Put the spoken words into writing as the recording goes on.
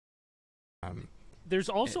There's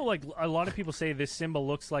also like a lot of people say this symbol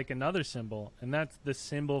looks like another symbol, and that's the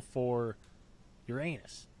symbol for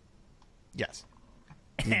Uranus. Yes,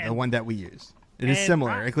 the one that we use. It is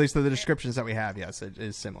similar, at least to the descriptions that we have. Yes, it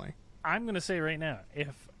is similar. I'm going to say right now,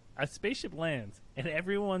 if a spaceship lands and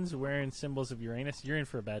everyone's wearing symbols of Uranus, you're in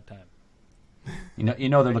for a bad time. You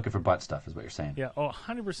know they're looking for butt stuff, is what you're saying. Yeah,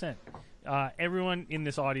 100%. Everyone in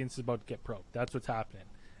this audience is about to get probed. That's what's happening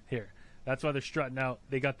here. That's why they're strutting out.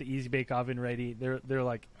 They got the easy bake oven ready. They're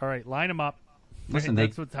like, all right, line them up. Listen,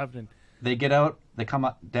 that's what's happening. They get out. They come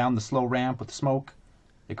up down the slow ramp with the smoke.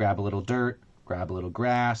 They grab a little dirt, grab a little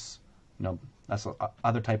grass. That's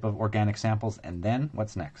other type of organic samples. And then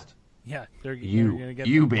what's next? Yeah, they're you get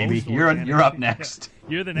baby. You're up next. Yeah,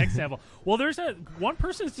 you're the next sample. Well, there's one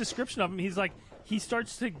person's description of him. He's like, he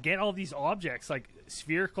starts to get all these objects, like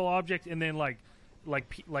spherical objects, and then like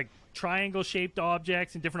triangle shaped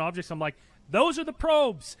objects and different objects. I'm like, those are the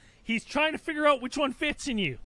probes. He's trying to figure out which one fits in you.